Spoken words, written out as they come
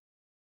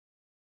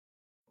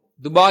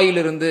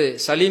துபாயிலிருந்து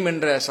சலீம்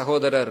என்ற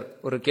சகோதரர்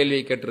ஒரு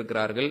கேள்வியை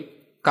கேட்டிருக்கிறார்கள்.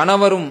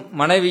 கணவரும்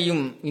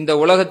மனைவியும் இந்த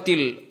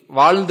உலகத்தில்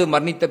வாழ்ந்து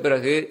மரணித்த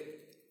பிறகு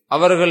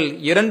அவர்கள்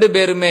 2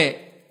 பேருமே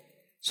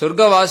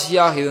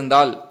சொர்க்கவாசியாக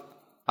இருந்தால்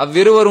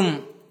அவ்விருவரும்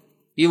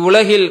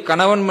இவ்வுலகில்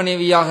கணவன்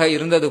மனைவியாக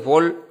இருந்தது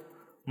போல்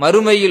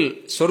மறுமையில்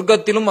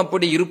சொர்க்கத்திலும்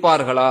அப்படி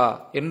இருப்பார்களா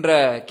என்ற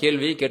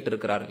கேள்வியை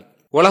கேட்டிருக்கிறார்கள்.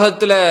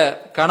 உலகத்துல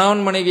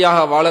கணவன் மனைவியாக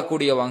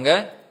வாழக்கூடியவங்க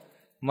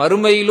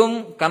மறுமையிலும்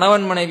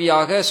கணவன்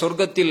மனைவியாக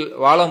சொர்க்கத்தில்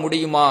வாழ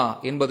முடியுமா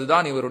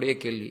என்பதுதான் இவருடைய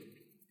கேள்வி.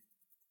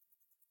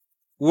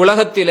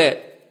 உலகத்தில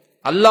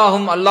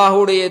அல்லாஹும்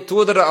அல்லாஹுடைய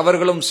தூதர்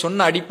அவர்களும்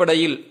சொன்ன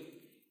அடிப்படையில்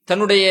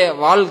தன்னுடைய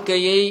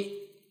வாழ்க்கையை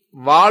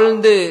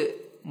வாழ்ந்து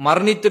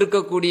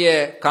மரணித்திருக்கக்கூடிய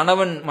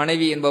கணவன்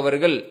மனைவி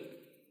என்பவர்கள்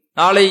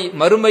நாளை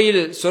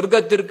மறுமையில்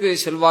சொர்க்கத்திற்கு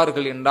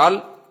செல்வார்கள் என்றால்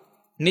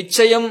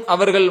நிச்சயம்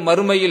அவர்கள்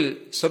மறுமையில்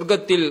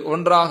சொர்க்கத்தில்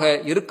ஒன்றாக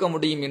இருக்க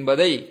முடியும்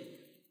என்பதை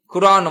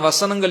குர்ஆன்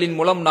வசனங்களின்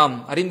மூலம் நாம்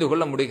அறிந்து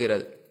கொள்ள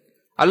முடிகிறது.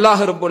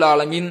 அல்லாஹ் ரப்புல்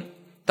ஆலமீன்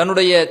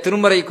தன்னுடைய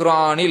திருமறை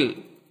குர்ஆனில்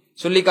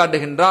சொல்லி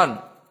காட்டுகின்றான்.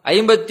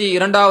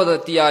 52வது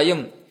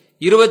அத்தியாயம்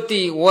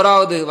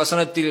 21வது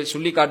வசனத்தில்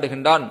சொல்லி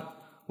காட்டுகின்றான்.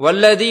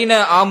 வல்லதீன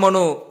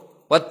ஆமனு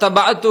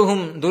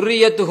வத்தபஅத்துஹும்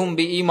துர்ரியத்துஹும்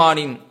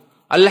பிஈமானின்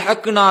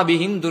அல்ஹக்னா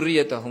பிஹிம்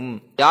துர்ரியத்தஹும்.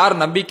 யார்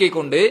நம்பிக்கை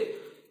கொண்டு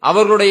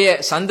அவர்களுடைய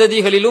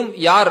சந்ததிகளிலும்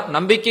யார்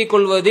நம்பிக்கை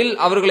கொள்வதில்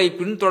அவர்களை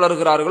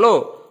பின்தொடர்கிறார்களோ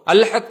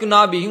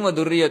அல்ஹக்னா பிஹிம்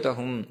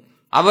துர்ரியத்தஹும்,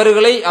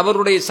 அவர்களை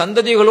அவருடைய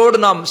சந்ததிகளோடு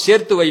நாம்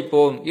சேர்த்து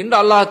வைப்போம் என்று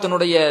அல்லாஹ்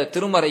தன்னுடைய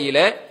திருமறையில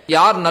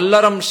யார்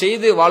நல்லறம்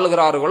செய்து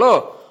வாழ்கிறார்களோ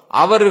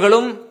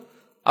அவர்களும்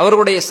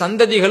அவர்களுடைய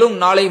சந்ததிகளும்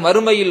நாளை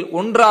மறுமையில்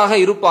ஒன்றாக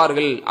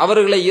இருப்பார்கள்,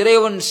 அவர்களை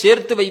இறைவன்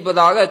சேர்த்து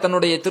வைப்பதாக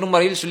தன்னுடைய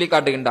திருமறையில் சொல்லி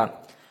காட்டுகின்றான்.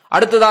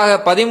 அடுத்ததாக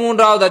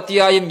 13வது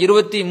அத்தியாயம்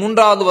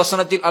 23வது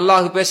வசனத்தில்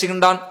அல்லாஹ்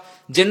பேசுகின்றான்.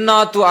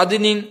 ஜன்னாத்து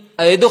அத்னின்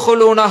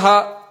யதுகுலூனஹா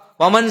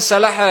வமன்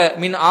ஸலஹ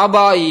மின்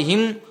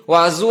ஆபாயிஹிம் வ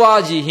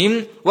அஸ்வாஜிஹிம்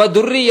வ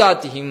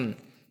துர்ரியாத்திஹிம்.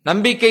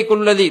 நம்பிக்கை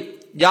கொள்வதி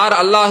யார்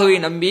அல்லாஹுவை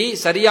நம்பி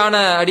சரியான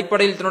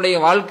அடிப்படையில் தன்னுடைய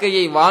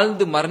வாழ்க்கையை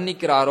வாழ்ந்து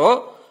மரணிக்கிறாரோ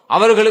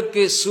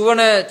அவர்களுக்கு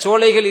சுவன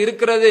சோலைகள்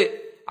இருக்கிறது.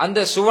 அந்த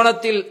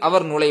சுவனத்தில்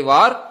அவர்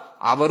நுழைவார்,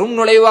 அவரும்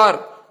நுழைவார்,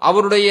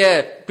 அவருடைய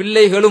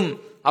பிள்ளைகளும்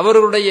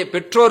அவர்களுடைய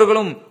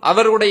பெற்றோர்களும்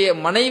அவர்களுடைய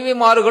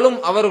மனைவிமார்களும்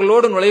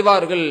அவர்களோடு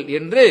நுழைவார்கள்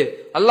என்று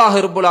அல்லாஹ்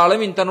ரப்புல்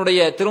ஆலமீன் தன்னுடைய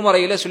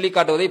திருமறையில சொல்லி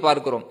காட்டுவதை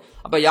பார்க்கிறோம்.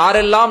 அப்ப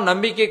யாரெல்லாம்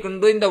நம்பிக்கை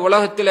கொண்டு இந்த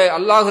உலகத்திலே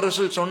அல்லாஹ்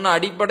ரசூல் சொன்ன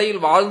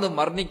அடிப்படையில் வாழ்ந்து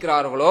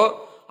மரணிக்கிறார்களோ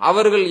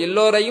அவர்கள்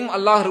எல்லோரையும்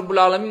அல்லாஹ்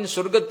ரப்புல் ஆலமீன்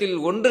சொர்க்கத்தில்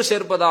ஒன்று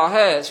சேர்ப்பதாக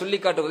சொல்லி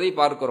காட்டுவதை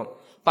பார்க்கிறோம்.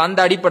 அந்த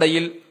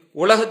அடிப்படையில்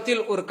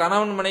உலகத்தில் ஒரு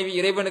கணவன் மனைவி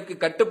இறைவனுக்கு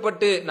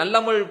கட்டுப்பட்டு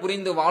நல்லமல்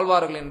புரிந்து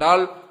வாழ்வார்கள்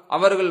என்றால்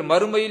அவர்கள்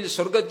மறுமையில்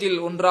சொர்க்கத்தில்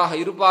ஒன்றாக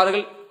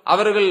இருப்பார்கள்,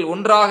 அவர்கள்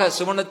ஒன்றாக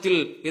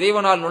சுவனத்தில்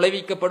இறைவனால்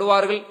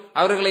நுழைவிக்கப்படுவார்கள்,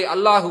 அவர்களை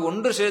அல்லாஹ்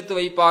ஒன்று சேர்த்து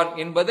வைப்பான்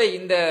என்பதை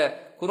இந்த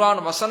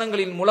குர்ஆன்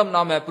வசனங்களின் மூலம்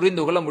நாம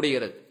புரிந்து கொள்ள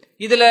முடிகிறது.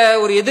 இதுல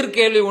ஒரு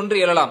எதிர்கேள்வி ஒன்று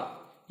எழலாம்.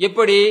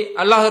 எப்படி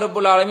அல்லாஹ்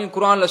ரப்புல் ஆலமீன்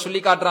குர்ஆன்ல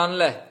சொல்லி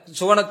காட்டுறான்ல,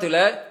 சுவனத்துல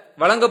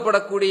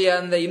வழங்கப்படக்கூடிய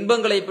அந்த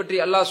இன்பங்களை பற்றி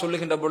அல்லாஹ்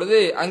சொல்லுகின்ற பொழுது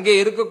அங்கே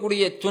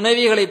இருக்கக்கூடிய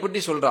துணைவிகளை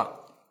பற்றி சொல்றான்.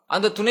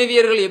 அந்த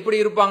துணைவியர்கள் எப்படி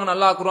இருப்பாங்கன்னு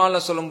அல்லாஹ் குர்ஆன்ல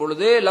சொல்லும்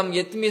பொழுது லம்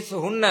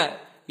யத்மிஸ்ஹுன்ன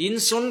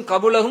இன்சுன்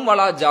கபுலஹும்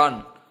வலா ஜான்,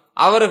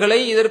 அவர்களை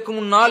இதற்கு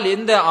முன்னால்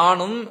எந்த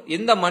ஆணும்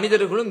எந்த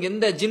மனிதர்களும்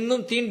எந்த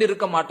ஜின்னும்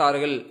தீண்டிருக்க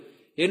மாட்டார்கள்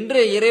என்று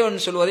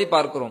இறைவன் சொல்வதை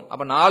பார்க்கிறோம்.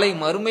 அப்ப நாளை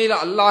மறுமையில்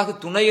அல்லாஹ்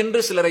துணை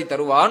என்று சிலரை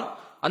தருவான்.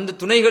 அந்த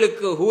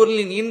துணைகளுக்கு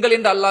ஹூர்லின் ஈன்கள்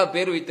என்று அல்லாஹ்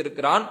பேர்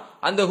வைத்திருக்கிறான்.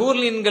 அந்த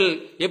ஹூர்லின்கள்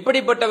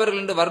எப்படிப்பட்டவர்கள்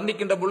என்று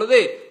வர்ணிக்கின்ற பொழுது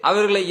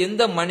அவர்களை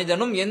எந்த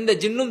மனிதனும் எந்த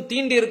ஜின்னும்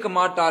தீண்டி இருக்க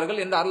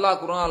மாட்டார்கள் என்று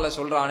அல்லாஹ் குர்ஆன்ல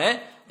சொல்றானே.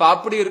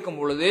 அப்படி இருக்கும்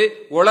பொழுது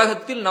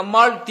உலகத்தில்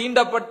நம்மால்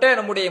தீண்டப்பட்ட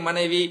நம்முடைய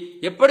மனைவி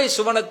எப்படி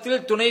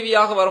சுவனத்தில்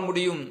துணைவியாக வர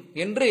முடியும்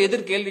என்று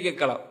எதிர்கேள்வி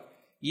கேட்கலாம்.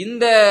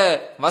 இந்த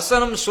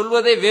வசனம்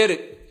சொல்வதே வேறு.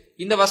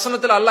 இந்த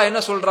வசனத்தில் அல்லாஹ்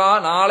என்ன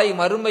சொல்றான், நாளை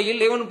மறுமையில்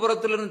இறைவன்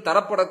புறத்திலிருந்து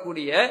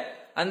தரப்படக்கூடிய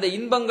அந்த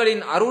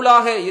இன்பங்களின்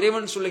அருளாக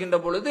இறைவன் சொல்லுகின்ற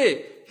பொழுது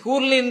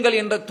ஹூர்லீன்கள்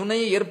என்ற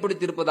துணையை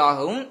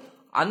ஏற்படுத்தியிருப்பதாகவும்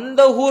அந்த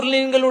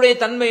ஹூர்லீன்களுடைய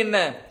தன்மை என்ன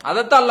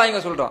அதைத்தான் அல்லாஹ்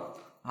இங்க சொல்றான்.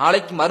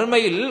 நாளைக்கு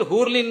மறுமையில்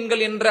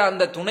ஹூர்லீன்கள் என்ற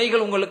அந்த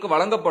துணைகள் உங்களுக்கு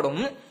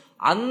வழங்கப்படும்.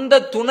 அந்த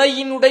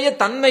துணையினுடைய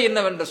தன்மை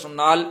என்னவென்று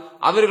சொன்னால்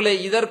அவர்களை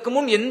இதற்கு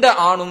முன் எந்த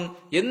ஆணும்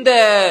எந்த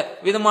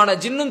விதமான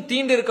ஜின்னும்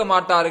தீண்டிருக்க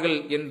மாட்டார்கள்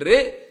என்று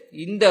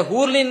இந்த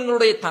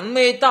ஹூர்லீன்களுடைய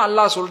தன்மையைத்தான்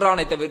அல்லாஹ்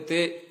சொல்றானே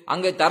தவிர்த்து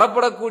அங்கே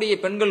தரப்படக்கூடிய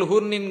பெண்கள்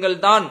ஹூர்லீன்கள்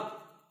தான்,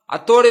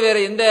 அத்தோடு வேற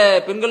எந்த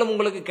பெண்களும்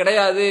உங்களுக்கு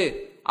கிடையாது,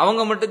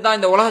 அவங்க மட்டும்தான்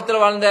இந்த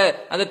உலகத்தில் வாழ்ந்த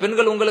அந்த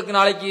பெண்கள் உங்களுக்கு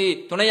நாளைக்கு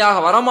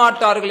துணையாக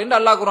வரமாட்டார்கள் என்று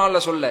அல்லாஹ் குர்ஆன்ல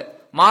சொல்ல,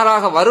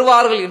 மாறாக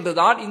வருவார்கள்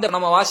என்றுதான் இந்த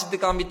நம்ம வாசித்து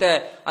காண்பித்த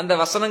அந்த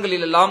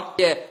வசனங்களில் எல்லாம்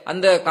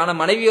அந்த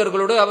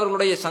மனைவியர்களோடு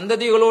அவர்களுடைய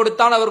சந்ததிகளோடு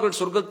தான் அவர்கள்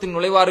சொர்க்கத்தில்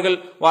நுழைவார்கள்.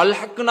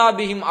 வல்ஹக்னா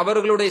பிஹிம்,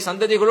 அவர்களுடைய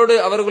சந்ததிகளோடு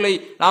அவர்களை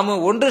நாம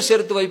ஒன்று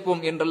சேர்த்து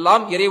வைப்போம்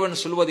என்றெல்லாம் இறைவன்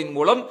சொல்வதின்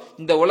மூலம்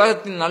இந்த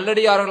உலகத்தின்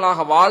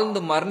நல்லடியார்களாக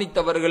வாழ்ந்து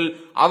மரணித்தவர்கள்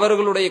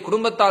அவர்களுடைய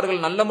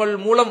குடும்பத்தார்கள் நல்லமல்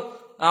மூலம்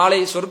நாளை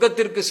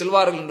சொர்க்கத்திற்கு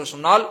செல்வார்கள் என்று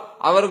சொன்னால்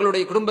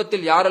அவர்களுடைய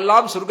குடும்பத்தில்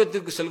யாரெல்லாம்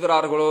சொர்க்கத்திற்கு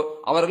செல்கிறார்களோ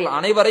அவர்கள்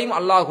அனைவரையும்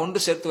அல்லாஹ் கொண்டு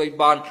சேர்த்து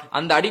வைப்பான்.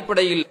 அந்த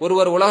அடிப்படையில்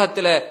ஒருவர்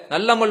உலகத்தில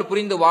நல்லமல்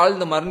புரிந்து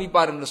வாழ்ந்து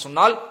மரணிப்பார் என்று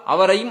சொன்னால்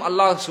அவரையும்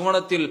அல்லாஹ்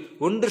சுவனத்தில்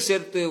ஒன்று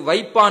சேர்த்து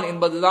வைப்பான்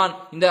என்பதுதான்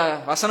இந்த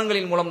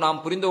வசனங்களின் மூலம்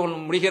நாம் புரிந்து கொள்ள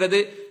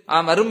முடிகிறது.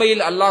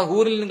 மறுமையில் அல்லாஹ்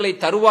ஊரில்களை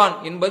தருவான்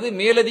என்பது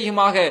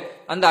மேலதிகமாக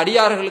அந்த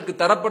அடியார்களுக்கு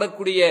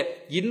தரப்படக்கூடிய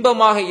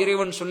இன்பமாக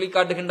இறைவன் சொல்லி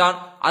காட்டுகின்றான்.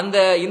 அந்த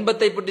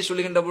இன்பத்தை பற்றி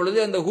சொல்லுகின்ற பொழுது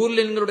அந்த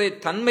ஊர்லின்களுடைய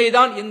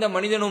தன்மைதான் எந்த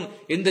மனிதனும்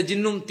எந்த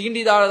ஜின்னும்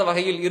தீண்டிடாத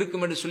வகையில்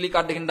இருக்கும் என்று சொல்லி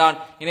காட்டுகின்றான்.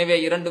 எனவே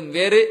இரண்டும்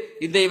வேறு.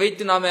 இதை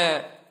வைத்து நாம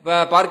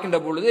பார்க்கின்ற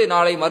பொழுது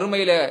நாளை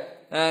மறுமையில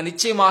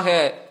நிச்சயமாக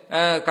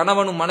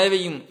கணவனும்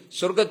மனைவியும்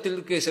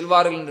சொர்க்கத்திற்கு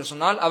செல்வார்கள் என்று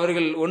சொன்னால்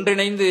அவர்கள்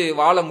ஒன்றிணைந்து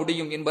வாழ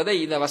முடியும் என்பதை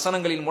இந்த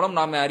வசனங்களின் மூலம்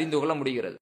நாம் அறிந்து கொள்ள முடிகிறது.